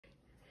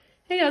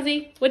Hey,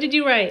 Ozzy. What did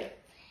you write?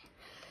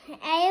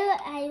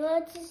 I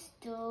wrote a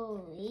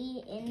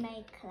story in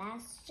my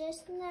class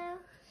just now.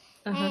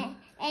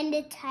 And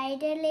the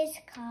title is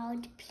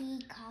called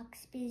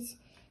Peacocks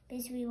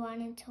because we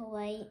wanted to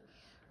write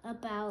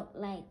about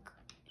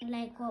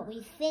like what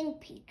we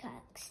think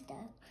peacocks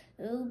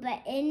do.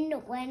 But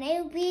when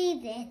I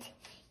read it,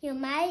 you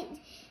might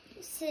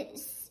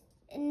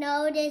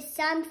notice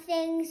some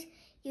things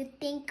you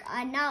think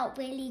are not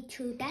really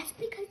true. That's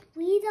because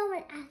we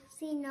don't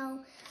actually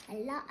know a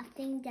lot of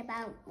things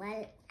about,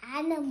 well,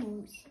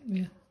 animals.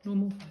 Yeah,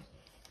 normal.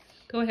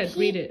 Go ahead,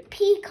 read it.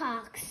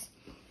 Peacocks.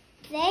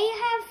 They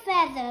have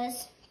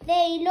feathers.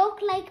 They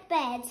look like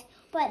birds,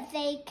 but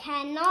they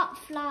cannot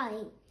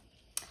fly.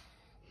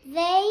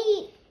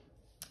 They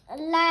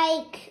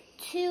like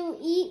to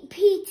eat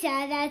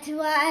pizza. That's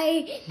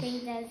why I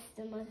think that's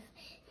the most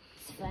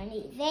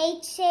funny. They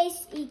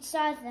chase each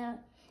other.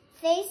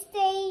 They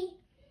stay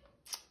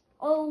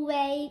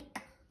awake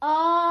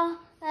all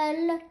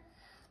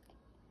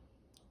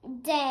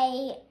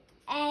day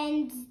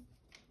and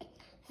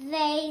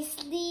they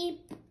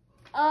sleep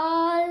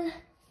all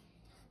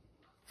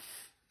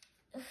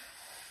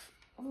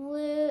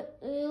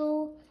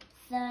through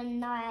the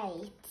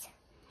night.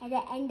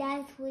 And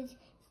that was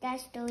that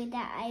story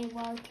that I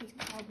wrote. Is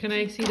called Can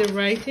I see the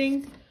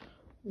writing?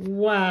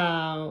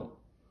 Wow.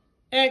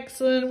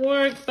 Excellent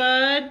work,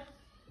 bud.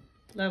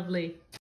 Lovely.